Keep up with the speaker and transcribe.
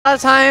A lot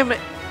of time,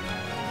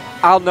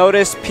 I'll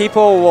notice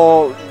people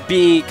will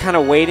be kind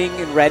of waiting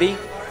and ready.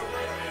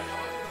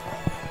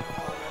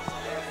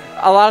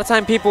 A lot of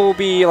time, people will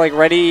be like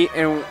ready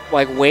and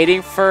like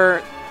waiting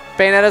for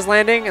Bayonetta's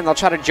landing, and they'll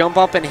try to jump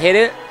up and hit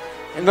it,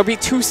 and they'll be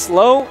too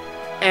slow,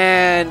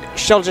 and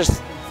she'll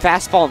just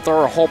fastball and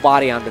throw her whole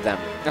body onto them.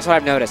 That's what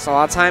I've noticed. A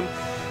lot of time,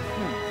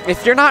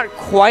 if you're not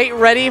quite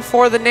ready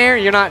for the nair,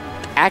 you're not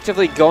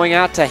actively going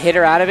out to hit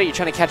her out of it, you're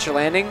trying to catch her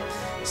landing,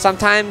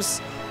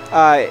 sometimes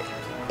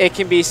it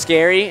can be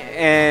scary,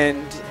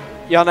 and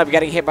you'll end up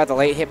getting hit by the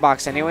late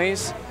hitbox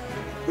anyways.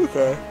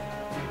 Okay.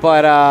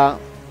 But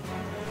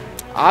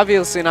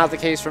obviously not the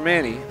case for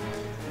Manny.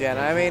 Yeah, and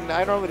I mean,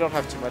 I normally don't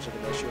have too much of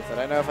an issue with it.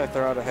 I know if I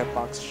throw out a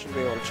hitbox, I should be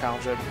able to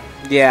challenge it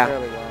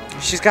fairly well.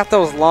 She's got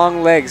those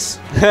long legs.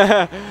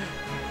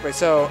 Wait,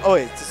 so, oh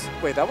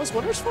wait, that was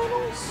winners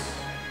finals?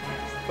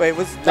 Wait,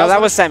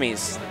 that was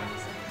semis.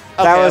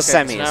 Okay, that was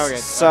okay, semis. So, now we're good.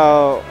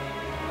 So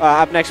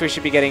up next we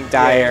should be getting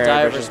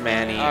Dyer versus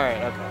Manny. All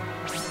right, okay.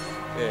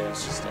 Yeah,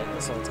 it's just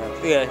this whole time.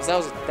 Yeah, because that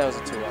was a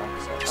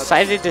 2-0. So.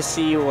 Excited to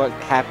see what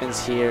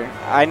happens here.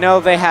 I know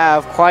they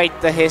have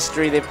quite the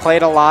history. They've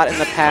played a lot in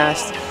the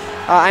past.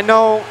 I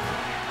know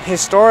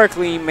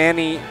historically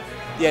Manny.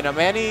 Yeah, no,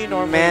 Manny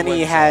normally Manny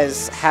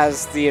wins.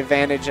 has the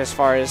advantage as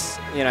far as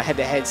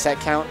head-to-head set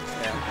count.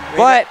 Yeah. I mean,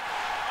 but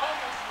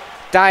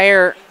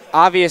Dyer,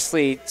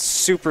 obviously,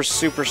 super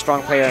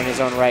strong player in his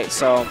own right.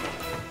 So.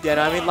 Yeah,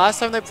 no, I mean, last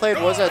time they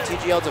played was at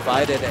TGL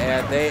Divided,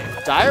 and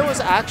Dyer was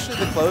actually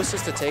the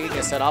closest to taking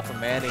a set off of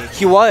Manny.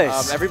 He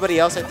was. Everybody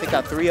else, I think,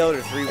 got 3-0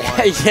 or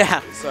 3-1.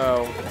 Yeah.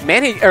 So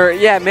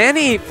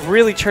Manny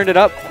really turned it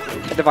up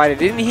at Divided.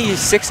 Didn't he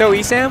 6-0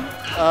 ESAM?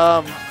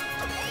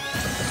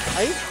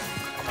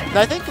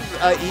 I think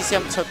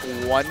ESAM took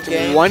one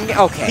game.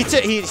 Okay. He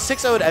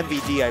 6-0'd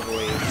MVG, I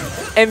believe.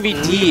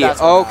 MVG,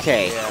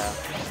 okay. Yeah.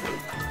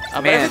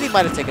 But MVG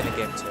might have taken a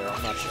game too.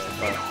 I'm not sure.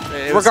 But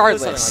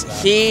regardless, like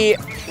he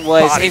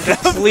was in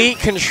complete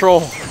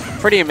control.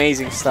 Pretty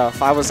amazing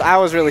stuff. I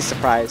was really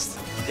surprised.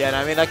 Yeah, and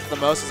I mean, like the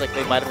most is like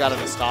they might have gotten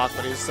a stock,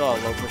 but he was still a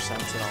low percent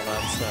and all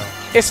that.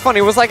 So it's funny.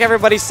 It was like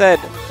everybody said.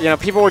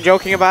 People were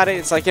joking about it.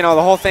 It's like the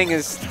whole thing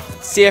is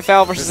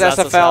CFL versus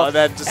SFL, and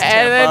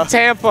then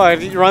Tampa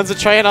runs a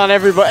train on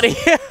everybody.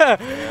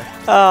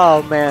 Yeah.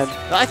 Oh man.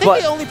 No, I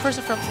think the only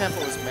person from Tampa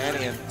was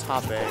Manny in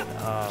top 8.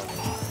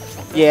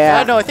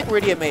 Yeah. No, I think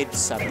Rydia made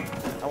 7.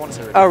 I want to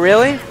say Rydia. Oh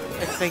really?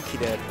 I think he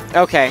did.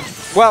 Okay.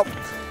 Well,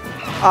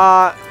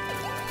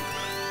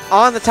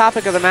 on the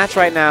topic of the match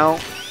right now,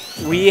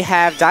 we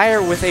have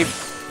Dyer with a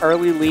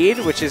early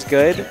lead, which is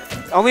good.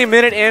 Only a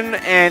minute in,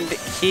 and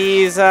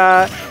he's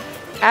at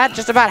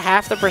just about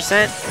half the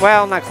percent.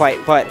 Well, not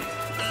quite, but.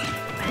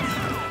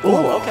 Ooh,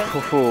 okay.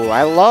 Ooh,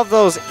 I love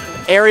those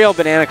aerial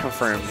banana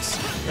confirms.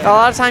 Yeah. A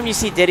lot of time you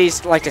see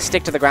Diddy's like to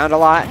stick to the ground a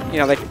lot.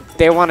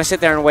 They want to sit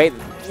there and wait.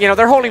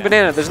 They're holding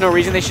banana. There's no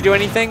reason they should do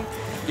anything.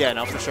 Yeah,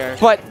 no, for sure.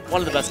 But one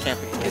of the best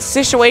camping tools.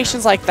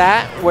 Situations like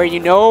that where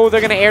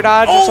they're gonna air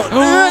dodge.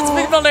 It's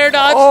big on air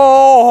dodge.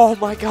 Oh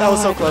my god. That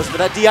was so close, but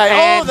that DI.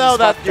 Oh no,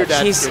 you're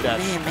dead. You're dead.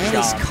 Man,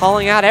 he's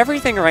calling out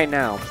everything right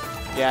now.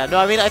 Yeah, no,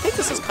 I mean, I think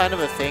this is kind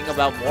of a thing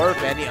about more of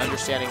Manny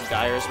understanding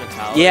Dyer's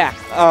mentality. Yeah.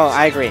 Oh,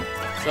 I agree.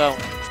 So,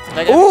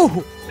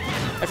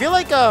 I feel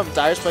like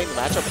Dyer's playing the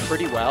matchup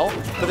pretty well,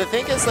 but the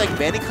thing is, like,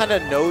 Manny kind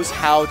of knows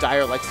how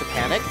Dyer likes to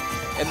panic.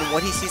 And then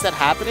when he sees that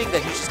happening,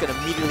 then he's just going to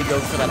immediately go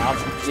for that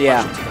option to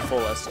to the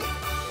fullest.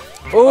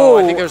 Ooh,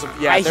 I think there's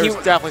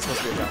definitely supposed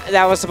to be a jump.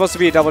 That was supposed to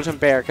be a double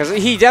jump air, because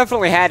he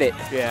definitely had it.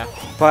 Yeah.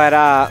 But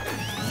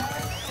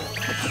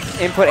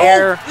input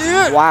error.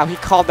 Yeah. Wow, he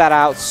called that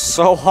out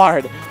so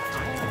hard.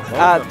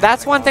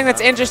 That's one thing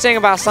that's interesting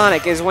about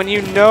Sonic is when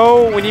you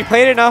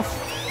played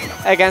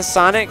enough against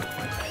Sonic,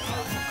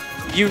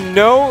 you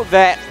know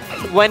that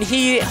when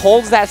he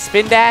holds that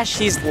spin dash,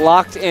 he's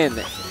locked in.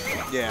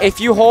 Yeah. If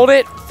you hold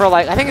it for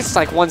I think it's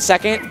like 1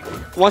 second,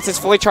 once it's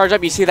fully charged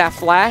up, you see that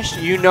flash,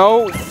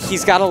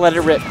 he's got to let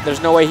it rip. There's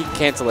no way he can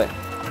cancel it.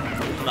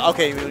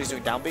 Okay, you mean when he's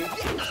doing down B?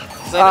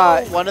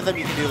 I know one of them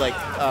you can do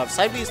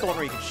side B is the one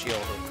where you can shield.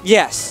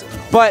 Yes,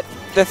 but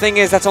the thing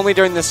is that's only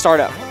during the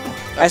startup.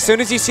 Okay. As soon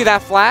as you see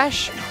that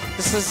flash,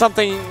 this is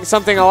something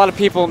a lot of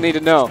people need to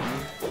know.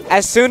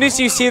 As soon as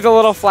you see the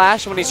little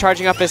flash when he's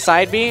charging up his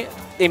side B,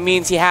 it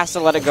means he has to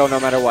let it go no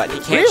matter what. He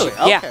can't. Really?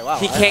 Okay, yeah. Wow.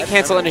 He can't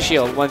cancel in a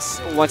shield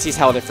once he's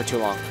held it for too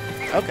long.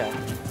 Okay.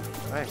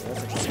 Nice.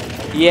 That's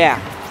interesting. Yeah.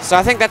 So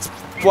I think that's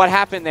what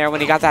happened there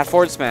when he got that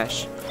forward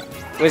smash.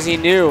 Was he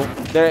knew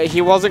that he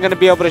wasn't going to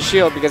be able to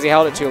shield because he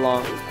held it too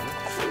long.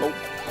 Oh.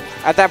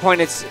 At that point,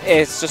 it's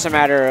just a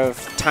matter of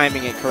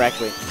timing it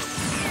correctly.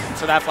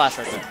 So that flash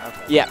right there.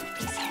 Okay. Yeah.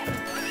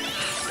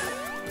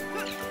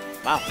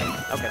 Wow.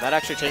 Okay, that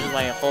actually changes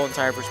my whole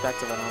entire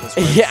perspective on all this.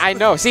 Yeah, I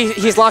know. See,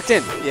 he's locked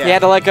in. Yeah. He had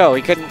to let go.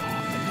 He couldn't.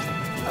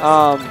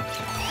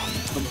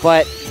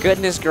 But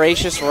goodness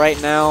gracious, right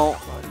now,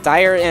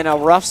 Dyer in a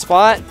rough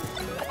spot.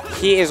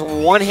 He is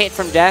 1 hit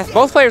from death.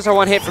 Both players are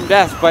 1 hit from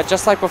death, but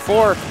just like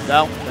before.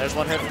 No, there's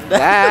 1 hit from death.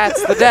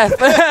 That's the death.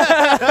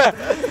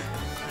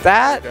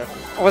 That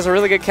was a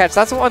really good catch.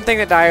 That's the one thing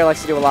that Dyer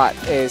likes to do a lot,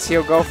 is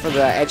he'll go for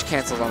the edge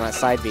cancels on that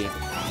side B.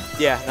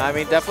 Yeah, no, I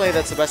mean, definitely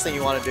that's the best thing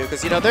you want to do,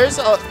 because, you know, there's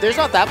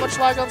not that much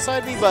lag on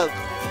side B, but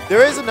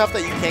there is enough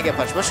that you can't get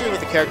punched, especially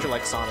with a character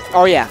like Sonic.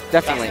 Oh, yeah,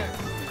 definitely.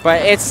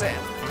 But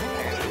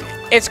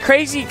it's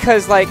crazy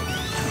because, like,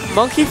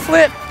 Monkey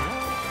Flip,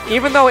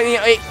 even though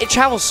it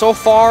travels so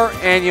far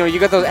and, you know, you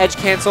got those edge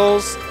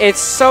cancels, it's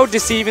so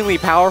deceivingly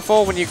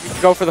powerful when you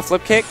go for the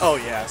flip kick. Oh,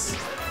 yes.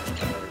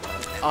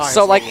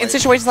 So, like, in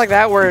situations like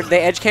that where they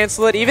edge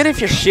cancel it, even if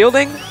you're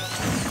shielding,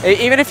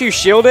 even if you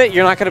shield it,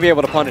 you're not going to be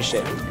able to punish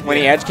it when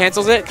he edge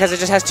cancels it because it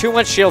just has too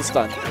much shield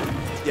stun.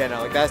 Yeah,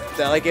 no, like that,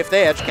 like if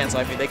they edge cancel,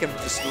 I mean, they can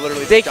just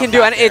literally. They can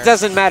do it. It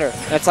doesn't matter.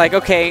 It's like,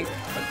 okay,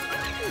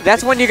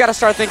 that's when you got to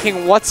start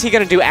thinking, what's he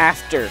going to do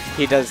after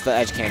he does the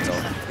edge cancel?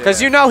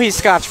 Because you know he's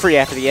scotch free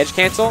after the edge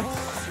cancel.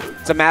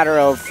 It's a matter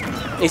of,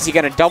 is he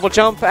going to double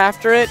jump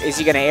after it? Is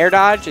he going to air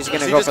dodge? Is he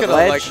going to go for the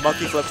ledge? Like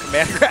monkey flip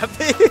command grab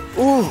me?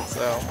 Ooh.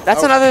 So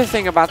that's another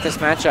thing about this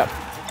matchup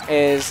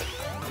is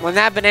when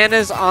that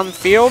banana's on the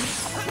field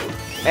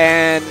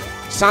and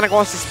Sonic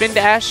wants to spin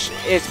dash,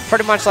 it's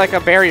pretty much like a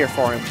barrier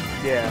for him.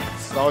 Yeah,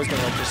 it's always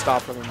going to just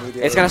stop him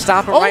immediately. It's going to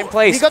stop him right in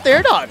place. He got the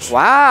air dodge.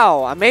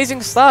 Wow,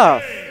 amazing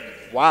stuff.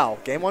 Wow,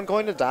 game 1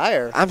 going to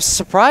Dyer. I'm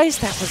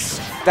surprised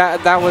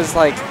that was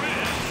like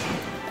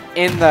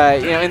in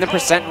the in the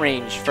percent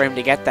range for him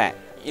to get that.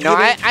 You know,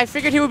 I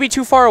figured he would be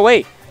too far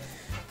away.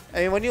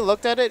 I mean, when you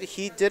looked at it,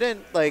 he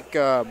didn't like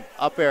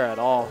up air at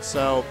all.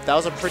 So that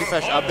was a pretty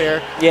fresh up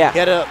air. Yeah. He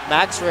had a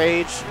max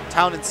rage,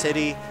 town and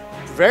city,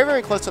 very,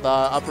 very close to the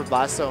upper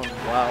blast zone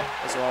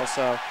as well.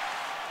 So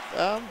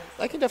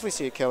I can definitely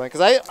see it killing.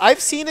 Because I've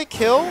seen it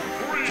kill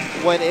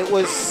when it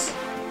was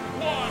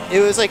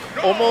like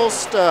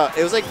almost,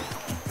 it was like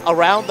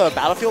around the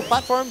battlefield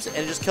platforms and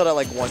it just killed it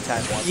like one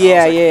time.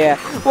 Yeah.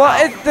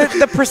 Well,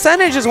 the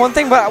percentage is one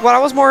thing, but what I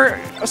was more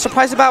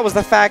surprised about was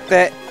the fact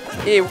that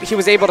he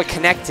was able to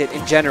connect it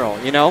in general,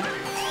 you know?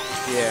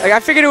 Yeah. Like, I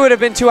figured it would have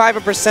been too high of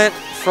a percent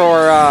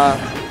for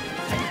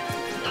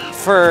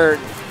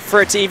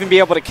it to even be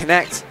able to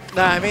connect.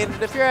 Nah, I mean,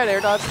 if you're at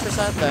air dodge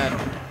percent, then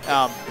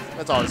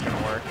that's always going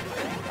to work.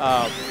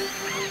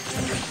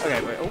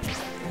 Okay, wait. Oh.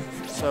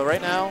 So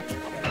right now,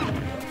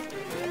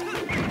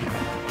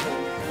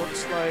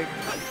 looks like...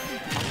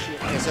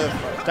 Okay, so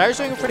Dyer's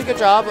doing a pretty good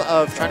job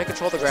of trying to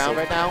control the ground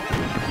right now.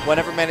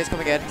 Whenever Manny's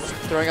coming in, just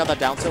throwing out that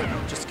down tilt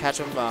just to catch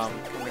him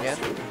coming in.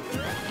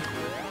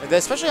 And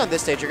especially on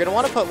this stage, you're going to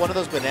want to put one of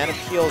those banana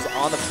peels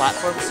on the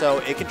platform so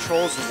it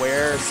controls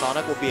where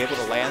Sonic will be able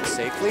to land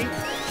safely.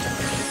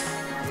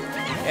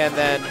 And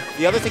then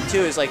the other thing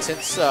too is, like,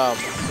 since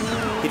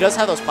he does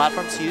have those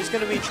platforms, he's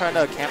going to be trying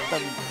to camp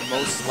them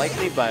most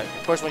likely, but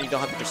of course when you don't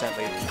have the percent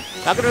lead,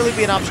 not going to really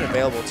be an option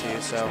available to you.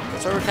 So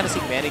that's why we're kind of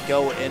seeing Manny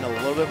go in a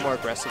little bit more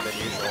aggressive than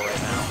usual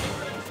right now.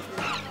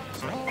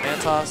 So man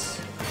toss.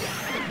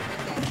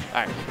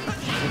 All right.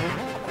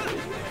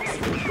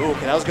 Ooh,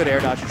 okay, that was good air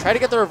dodge. Try to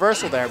get the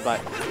reversal there, but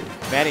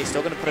Manny's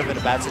still going to put him in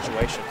a bad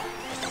situation.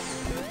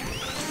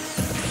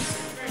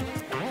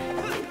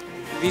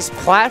 These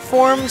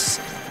platforms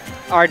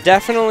are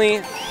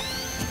definitely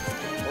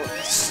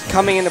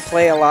coming into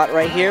play a lot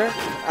right here.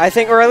 I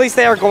think, or at least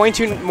they are going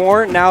to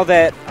more now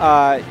that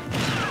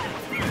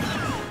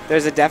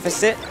there's a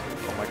deficit.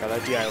 Oh my god,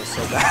 that DI was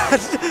so bad.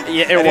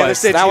 Yeah, it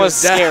was. That was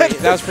scary.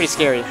 That was pretty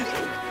scary.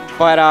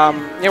 But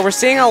yeah, we're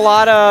seeing a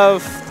lot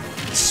of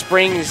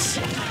springs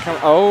come.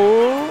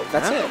 Oh,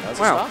 that's it. That's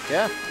wow. a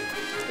yeah.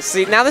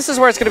 See, now this is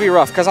where it's going to be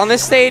rough, because on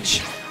this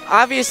stage,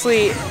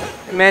 obviously,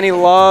 Manny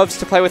loves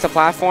to play with the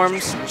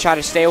platforms and try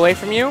to stay away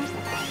from you.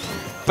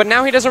 But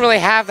now he doesn't really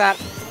have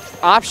that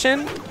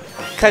option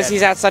because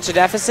he's at such a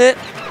deficit.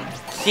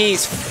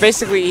 He's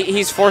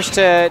basically forced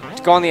to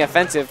go on the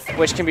offensive,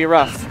 which can be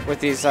rough with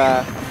these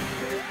with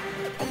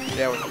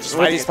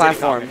these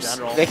platforms.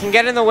 They can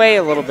get in the way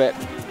a little bit.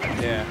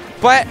 Yeah.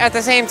 But at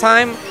the same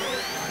time,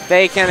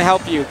 they can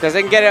help you because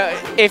they can get a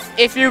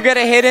if you get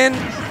a hit in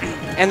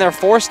and they're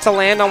forced to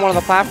land on one of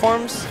the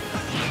platforms,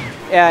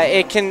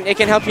 it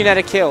can help you net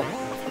a kill.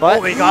 But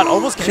oh my god,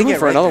 almost getting it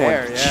for right another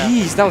there, one. Yeah.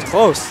 Jeez, that was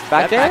close.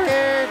 Back air? Back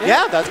air,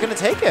 yeah, that's going to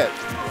take it.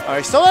 All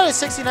right, still at a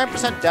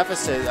 69%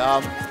 deficit.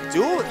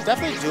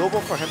 Definitely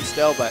doable for him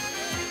still, but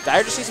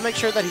Dyer just needs to make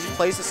sure that he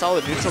plays the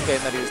solid neutral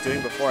game that he was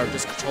doing before,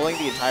 just controlling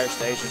the entire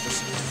stage and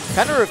just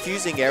kind of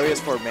refusing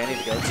areas for Manny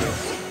to go to.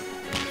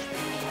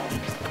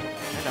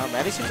 I know,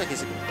 Manny seems like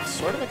he's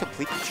sort of in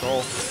complete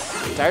control.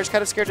 Dyer's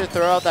kind of scared to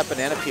throw out that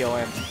banana peel,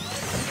 and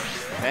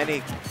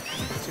Manny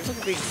seems like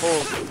he's being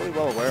fully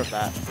well aware of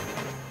that.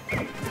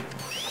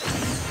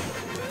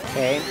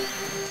 Okay,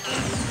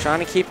 trying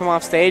to keep him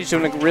off stage,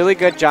 doing a really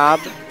good job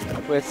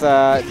with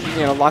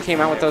locking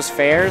him out with those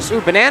fairs. Ooh,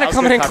 banana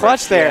coming in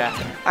clutch there.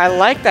 Yeah. I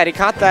like that. He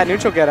caught that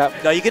neutral get up.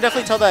 No, you can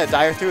definitely tell that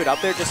Dyer threw it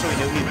up there just so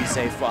he knew he'd be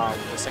safe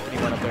the second he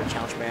went up there and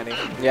challenged Manny.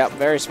 Yep,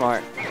 very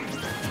smart.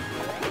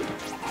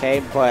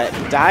 Okay, but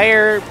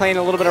Dyer playing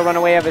a little bit of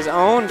runaway of his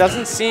own.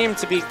 Doesn't seem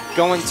to be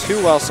going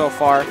too well so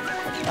far.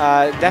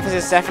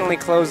 Deficit's definitely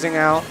closing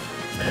out.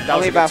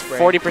 Only about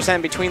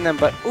 40% between them,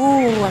 but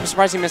ooh, I'm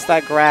surprised he missed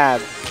that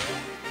grab.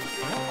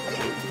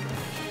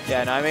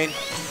 Yeah, no, I mean,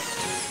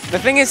 the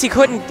thing is, he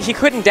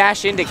couldn't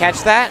dash in to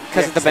catch that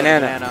because of the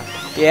banana.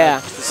 Yeah,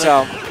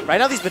 so right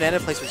now these banana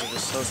placements are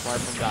just so smart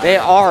from Dyer. They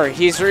are.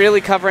 He's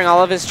really covering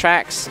all of his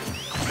tracks.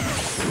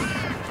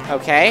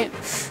 Okay.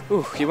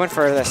 Ooh, he went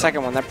for the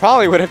second one. That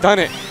probably would have done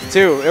it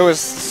too. It was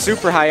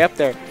super high up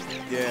there.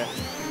 Yeah.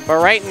 But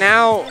right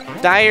now,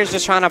 Dyer's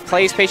just trying to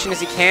play as patient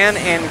as he can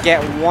and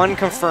get one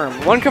confirm.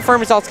 One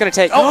confirm is all it's going to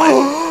take.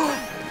 Oh!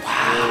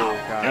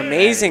 Wow.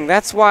 Amazing.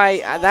 That's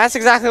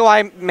exactly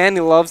why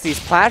Manny loves these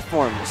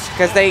platforms,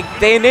 because they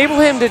enable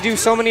him to do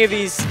so many of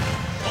these,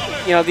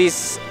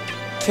 these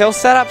kill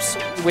setups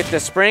with the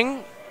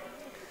spring.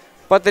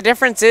 But the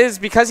difference is,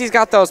 because he's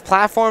got those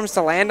platforms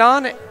to land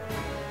on,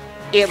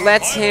 it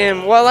lets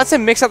him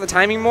mix up the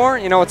timing more.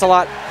 It's a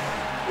lot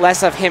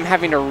less of him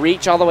having to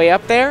reach all the way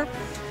up there.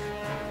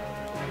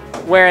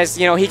 Whereas,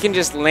 he can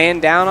just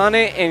land down on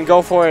it and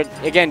go for it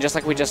again, just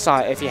like we just saw,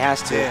 if he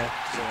has to. Yeah,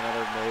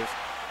 another move.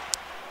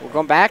 We're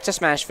going back to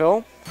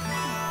Smashville.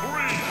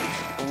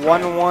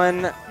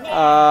 1-1.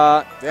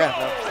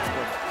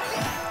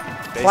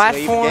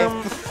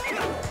 Platform.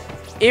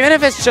 Even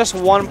if it's just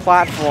one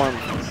platform,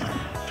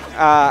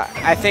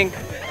 I think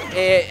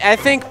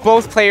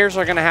both players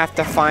are going to have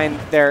to find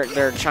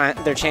their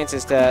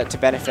chances to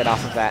benefit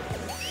off of that.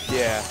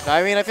 Yeah. No,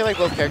 I mean, I feel like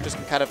both characters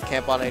can kind of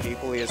camp on it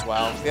equally as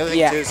well. The other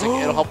thing, too, is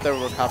it'll help them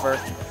recover.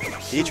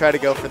 He tried to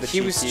go for the He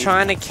was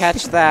trying to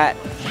catch that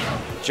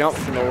jump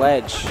from the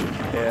ledge.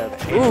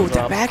 Yeah. Ooh,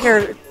 the back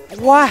air.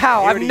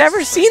 Wow, I've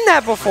never seen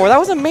that before. That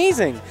was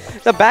amazing.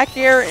 The back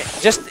air,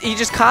 he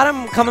just caught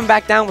him coming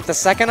back down with the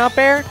second up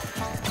air.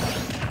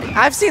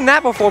 I've seen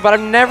that before, but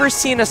I've never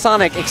seen a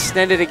Sonic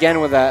extended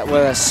again with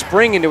a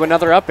spring into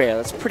another up air.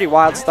 That's pretty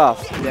wild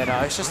stuff. Yeah, no,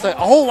 it's just like,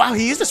 oh wow,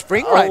 he used a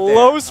spring ride there.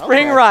 Low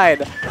spring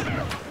ride.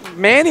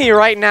 Manny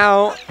right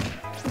now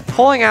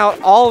pulling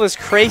out all of this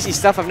crazy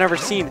stuff I've never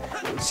seen.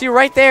 See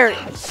right there,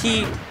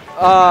 he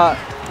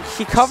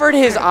covered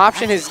his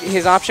option,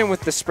 his option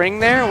with the spring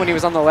there when he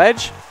was on the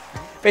ledge.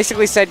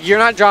 Basically said, you're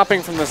not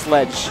dropping from this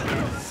ledge.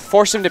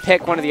 Force him to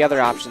pick one of the other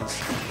options.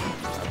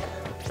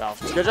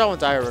 Good job with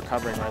Dyer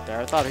recovering right there.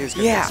 I thought he was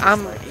going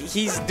to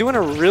he's doing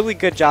a really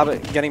good job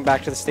at getting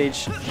back to the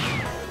stage.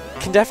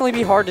 Can definitely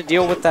be hard to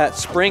deal with that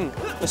spring,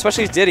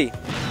 especially as Diddy.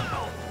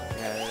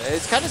 Yeah,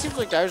 it kind of seems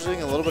like Dyer's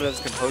doing a little bit of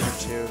his composure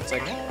too. It's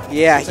like,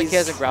 he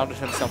hasn't grounded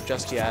himself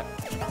just yet.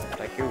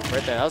 Like, ooh,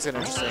 right there, that was an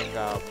interesting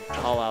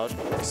call out.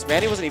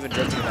 Manny wasn't even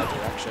drifting in that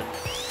direction.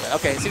 But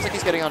okay, it seems like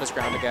he's getting on his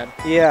ground again.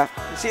 Yeah.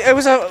 See, it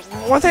was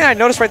one thing I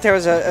noticed right there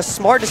was a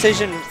smart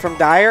decision from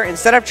Dyer.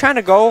 Instead of trying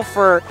to go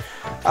for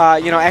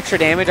extra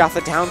damage off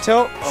the down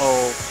tilt.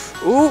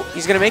 Oh. Ooh,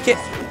 he's going to make it.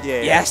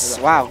 Yeah. Yes.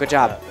 Wow, good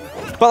job.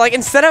 But like,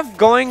 instead of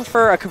going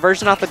for a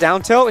conversion off the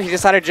down tilt, he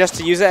decided just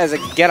to use it as a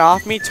get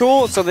off me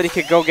tool so that he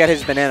could go get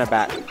his banana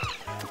back.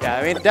 Yeah,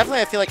 I mean,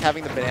 definitely I feel like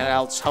having the banana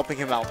out's helping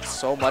him out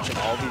so much in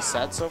all these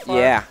sets so far.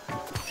 Yeah.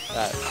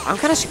 I'm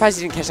kind of surprised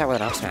he didn't catch that with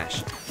an up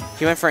smash.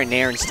 He went for a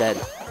nair instead.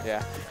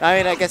 Yeah. I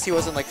mean, I guess he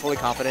wasn't like fully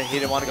confident. He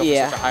didn't want to go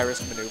for such a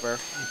high-risk maneuver.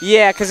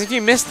 Yeah, because if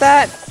you miss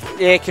that,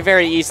 it could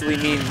very easily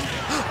mean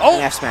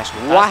an F smash.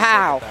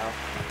 Wow.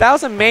 That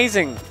was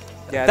amazing.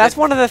 Yeah, that's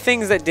one of the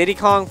things that Diddy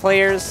Kong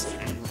players,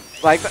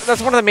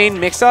 that's one of the main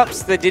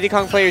mix-ups that Diddy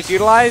Kong players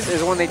utilize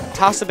is when they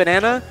toss a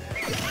banana,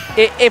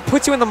 it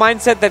puts you in the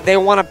mindset that they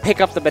want to pick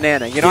up the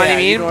banana. You know what I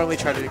mean? You normally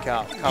try to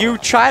cover. You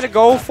try to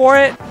go for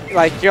it.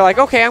 Like, you're like,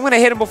 okay, I'm going to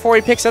hit him before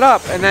he picks it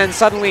up. And then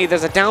suddenly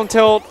there's a down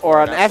tilt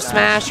or an F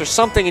smash or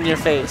something in your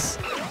face.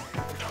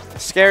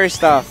 Scary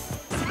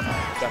stuff.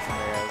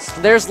 Definitely is.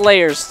 There's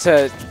layers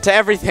to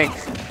everything.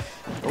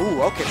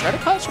 Ooh, okay. Try to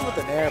catch him with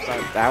an air,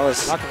 but that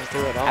was not going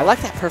through at all. I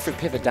like that perfect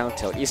pivot down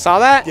tilt. You saw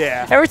that?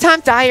 Yeah. Every time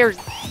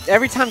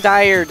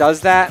Dyer does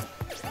that,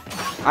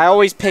 I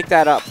always pick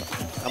that up.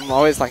 I'm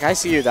always like, I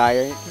see you,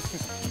 Dyer.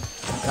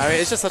 I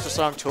mean, it's just such a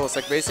strong tool. It's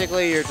like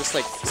basically you're just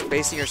like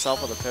spacing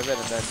yourself with a pivot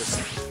and then just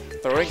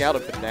throwing out a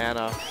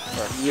banana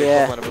or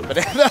the equivalent of a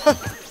banana.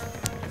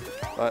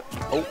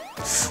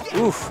 But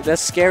oof,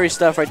 that's scary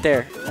stuff right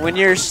there. When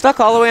you're stuck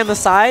all the way on the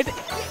side,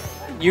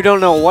 you don't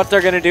know what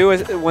they're gonna do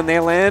when they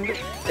land.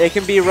 It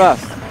can be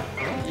rough.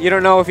 You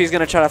don't know if he's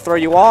gonna try to throw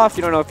you off.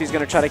 You don't know if he's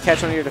gonna try to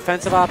catch one of your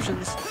defensive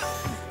options.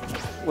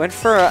 Went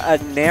for a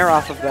nair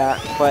off of that,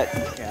 but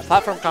yeah,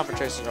 platform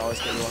confrontations are always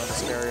going to be one of the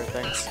scarier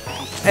things.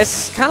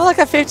 It's kind of like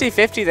a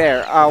 50-50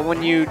 there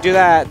when you do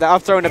the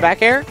up throw into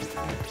back air,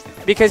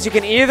 because you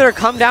can either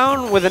come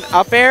down with an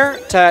up air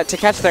to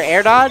catch their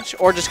air dodge,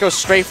 or just go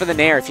straight for the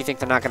nair if you think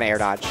they're not going to air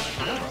dodge.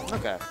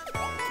 Okay.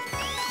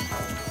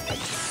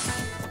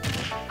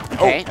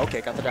 Okay. Oh, okay,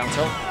 got the down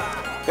tilt.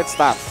 Good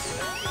stuff.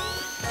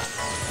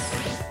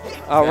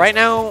 Right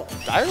now,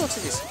 Dyer looks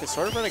like he's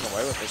sort of running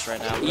away with this right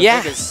now.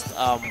 Yeah. Is,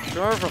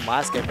 remember from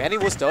last game, Manny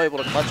was still able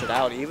to clutch it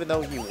out, even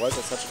though he was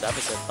at such a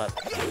deficit. But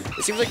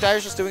it seems like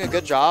Dyer's just doing a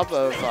good job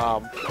of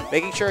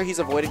making sure he's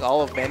avoiding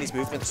all of Manny's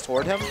movements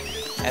toward him,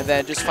 and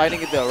then just finding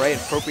the right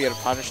appropriate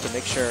punish to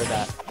make sure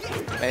that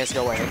Manny's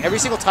go away. And every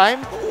single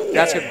time,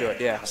 that's going to do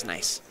it. Yeah. That's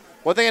nice.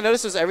 One thing I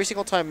noticed was every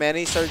single time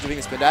Manny started doing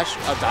a spin dash,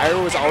 Dyer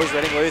was always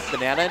running away with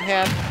banana in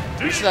hand,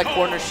 reaching that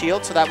corner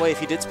shield, so that way if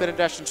he did spin and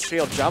dash and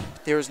shield jump,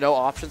 there was no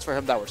options for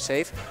him that were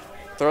safe.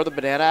 Throw the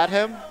banana at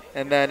him,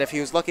 and then if he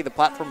was lucky the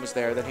platform was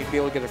there, then he'd be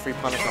able to get a free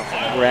punish off of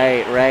him.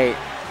 Right, right.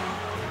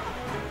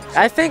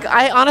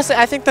 Honestly,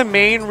 I think the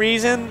main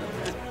reason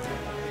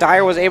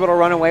Dyer was able to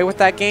run away with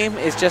that game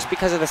is just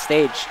because of the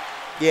stage.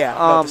 Yeah,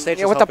 no, the stage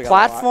was with the helping out a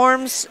lot.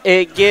 platforms,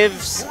 it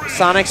gives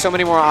Sonic so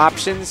many more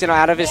options. You know,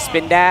 out of his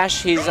spin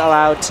dash, he's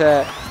allowed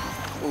to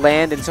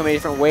land in so many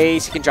different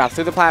ways. He can drop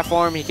through the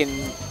platform. He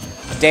can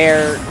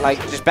dare, like,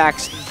 just back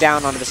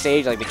down onto the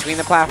stage, like, between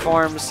the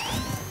platforms.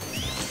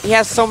 He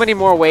has so many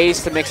more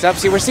ways to mix up.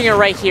 See, we're seeing it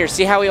right here.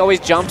 See how he always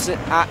jumps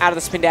out of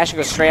the spin dash and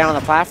goes straight out on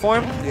the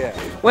platform? Yeah.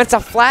 When it's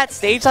a flat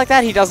stage like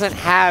that, he doesn't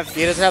have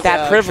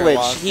that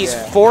privilege. He's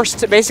forced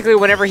to, basically,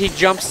 whenever he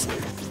jumps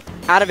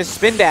out of his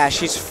spin dash,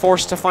 he's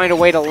forced to find a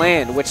way to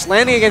land, which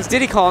landing against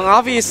Diddy Kong,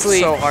 obviously,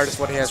 so hard is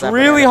what he has. It's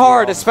really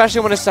hard,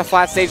 especially when it's a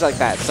flat stage like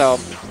that. So,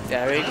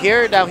 yeah, I mean,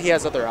 here now he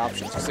has other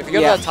options. So if you go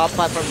to that top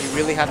platform, you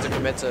really have to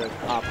commit to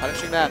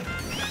punishing that.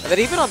 And then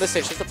even on this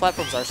stage, since the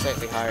platforms are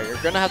slightly higher,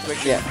 you're going to have to make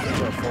sure you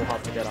do a full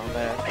hop to get on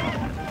there.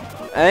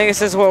 I think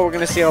this is what we're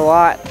going to see a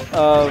lot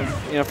of,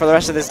 for the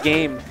rest of this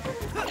game.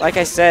 Like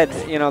I said,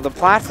 the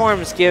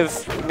platforms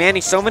give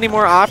Manny so many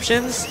more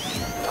options.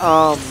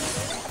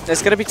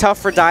 It's going to be tough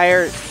for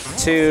Dyer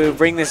to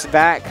bring this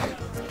back.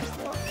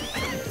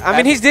 I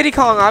mean, he's Diddy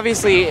Kong.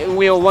 Obviously,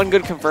 one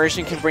good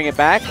conversion can bring it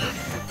back.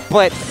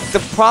 But the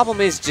problem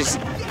is just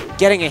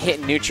getting a hit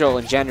in neutral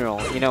in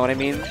general. You know what I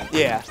mean?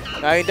 Yeah.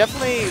 I mean,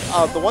 definitely,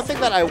 the one thing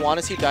that I want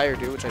to see Dyer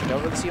do, which I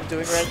don't really see him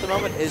doing right at the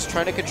moment, is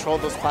trying to control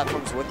those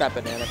platforms with that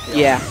banana peel.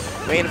 Yeah.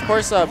 I mean, of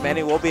course,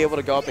 Manny will be able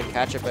to go up and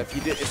catch it, but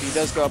if he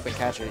does go up and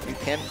catch it, you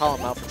can call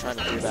him out for trying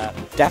to do that.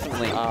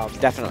 Definitely.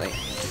 Definitely.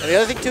 And the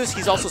other thing, too, is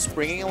he's also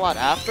springing a lot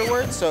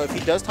afterwards, so if he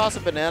does toss a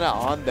banana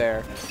on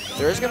there,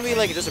 there is going to be,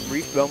 like, just a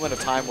brief moment of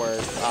time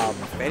where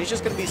Manny's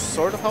just going to be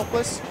sort of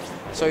helpless.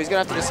 So he's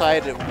going to have to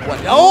decide what...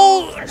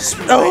 Oh!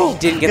 No! He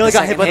didn't get the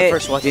second hit. By the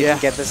first one.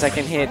 Didn't get the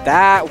second hit.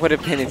 That would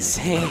have been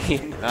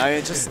insane. I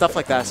mean, just stuff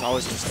like that is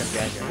always just going to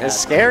get you. It's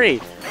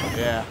scary.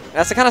 Yeah.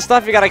 That's the kind of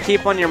stuff you got to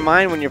keep on your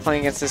mind when you're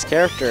playing against this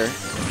character.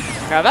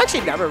 I've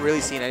actually never really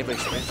seen anybody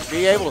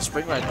be able to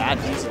spring ride that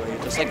easily.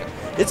 Just like,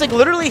 it's like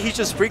literally he's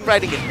just spring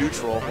riding in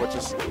neutral, which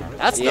is,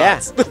 that's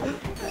nuts.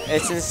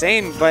 It's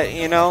insane, but,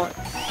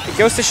 it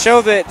goes to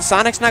show that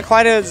Sonic's not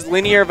quite as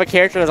linear of a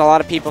character as a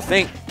lot of people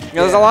think.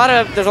 There's a lot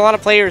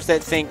of players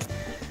that think,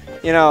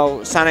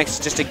 Sonic's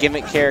just a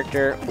gimmick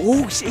character.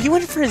 Ooh, he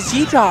went for a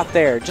Z drop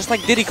there, just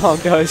like Diddy Kong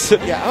does.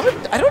 Yeah,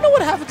 I don't know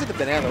what happened to the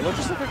banana. It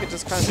just looked like it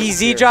just kind of. He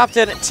Z dropped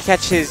it to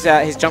catch his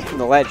jump from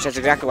the ledge. That's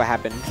exactly what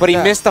happened. But he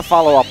missed the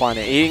follow up on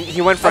it. He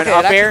went for an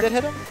up air. Did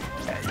hit him?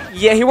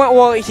 Yeah, he went.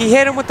 Well, he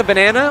hit him with the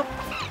banana,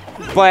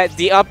 but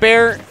the up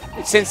air,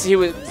 since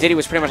Diddy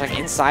was pretty much like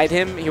inside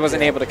him, he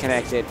wasn't able to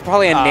connect it.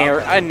 Probably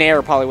a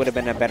nair probably would have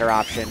been a better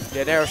option.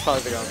 Yeah, nair was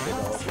probably the goal at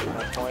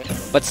that point.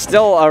 But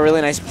still a really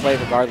nice play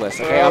regardless.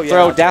 Okay, up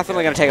throw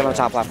definitely going to take him on the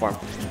top platform.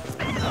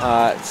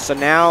 So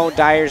now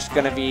Dyer's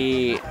going to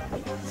be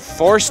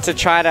forced to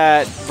try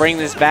to bring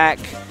this back,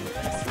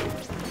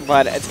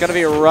 but it's going to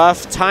be a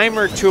rough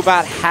timer to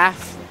about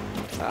half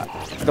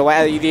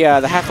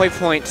the halfway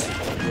point.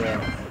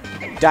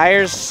 Yeah.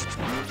 Dyer's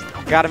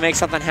got to make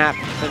something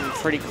happen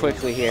pretty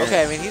quickly here.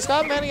 Okay, I mean, he's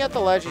got Manny at the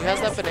ledge. He has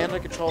that banana to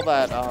control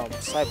that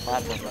side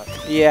platform.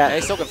 Yeah.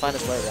 He still can find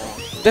his way around.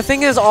 The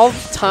thing is, all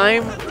the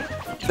time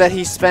that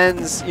he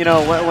spends,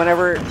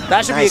 whenever...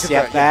 That should be a good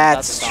yeah,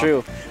 that's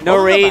true.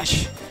 No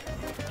rage.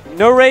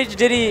 No rage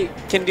Diddy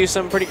can do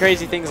some pretty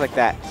crazy things like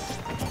that.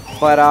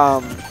 But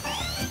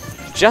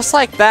just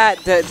like that,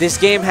 this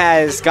game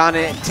has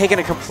taken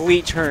a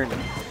complete turn.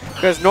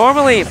 Because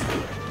normally...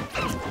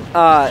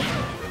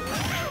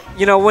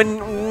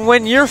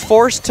 when you're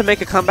forced to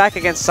make a comeback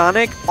against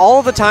Sonic,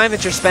 all the time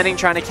that you're spending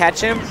trying to catch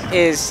him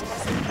is,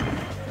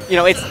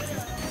 it's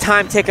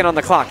time ticking on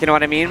the clock, you know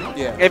what I mean?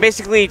 Yeah. It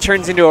basically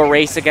turns into a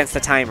race against the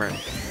timer.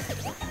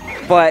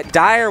 But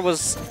Dyer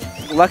was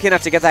lucky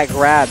enough to get that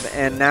grab,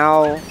 and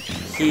now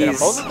he's...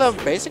 both of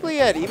them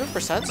basically at even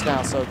percents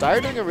now, so Dyer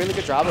doing a really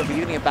good job of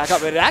evening it back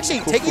up, and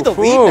actually taking the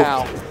lead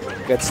now.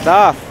 Good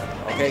stuff.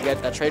 Okay,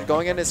 get that trade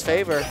going in his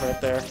favor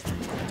right there.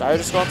 Dyer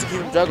just wants to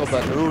keep him juggled,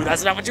 but ooh,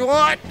 that's not what you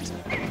want!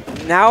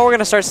 Now we're going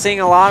to start seeing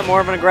a lot more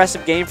of an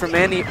aggressive game from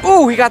Manny.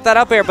 Ooh, he got that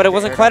up air, but it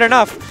wasn't quite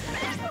enough.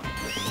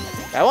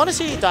 I want to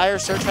see Dyer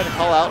start trying to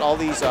call out all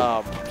these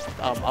up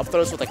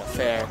throws with like a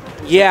fair.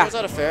 Yeah. If he throws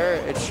out a fair,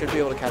 it should be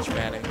able to catch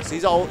Manny. So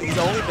he's only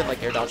been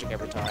like air dodging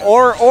every time.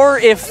 Or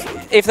if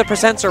the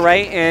percents are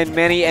right and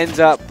Manny ends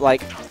up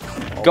like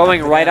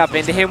going right up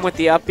into him with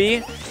the up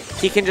B,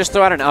 he can just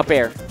throw out an up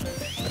air.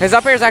 His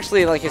up air is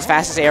actually like his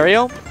fastest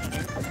aerial.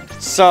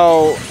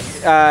 So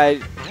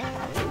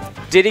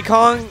Diddy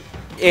Kong,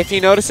 if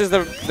he notices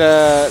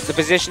the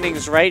positioning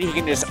is right, he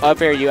can just up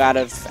air you out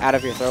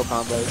of your throw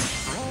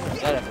combos.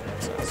 That definitely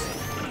makes sense.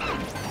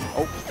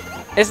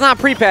 Oh, it's not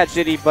pre-patch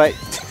Diddy, but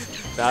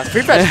no, it's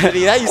pre-patch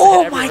Diddy. That used to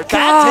hit everywhere.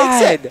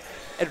 That takes it.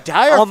 And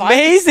Dyer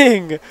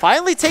amazing!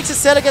 Finally takes a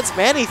set against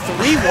Manny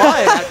 3-1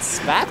 at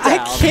Smackdown.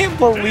 I can't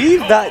believe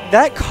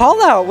that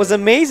call out was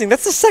amazing.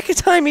 That's the second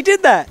time he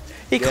did that.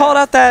 He called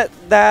out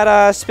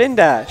that spin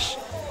dash.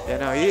 Yeah,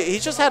 no, he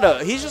just had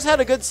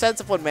a good sense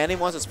of when Manny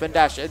wants to spin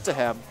dash into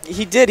him.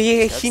 He did.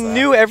 He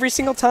knew every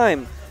single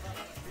time.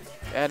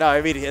 Yeah, no,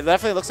 I mean, it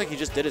definitely looks like he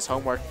just did his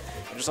homework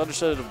and just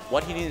understood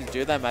what he needed to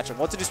do in that match and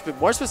what to do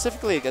more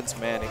specifically against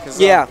Manny.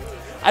 Cause,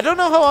 I don't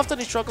know how often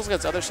he struggles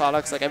against other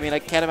Sonics. Like, I mean, I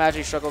can't imagine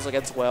he struggles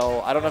against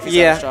Will. I don't know if he's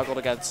ever struggled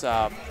against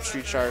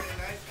Street Shark.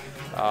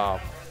 I'll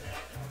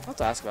have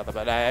to ask about that,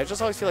 but I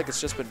just always feel like it's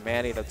just been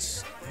Manny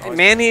that's...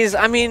 Manny's,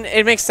 I mean,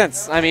 it makes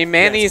sense. I mean,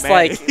 Manny's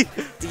like,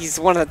 he's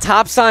one of the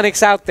top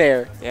Sonics out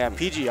there. Yeah,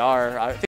 PGR.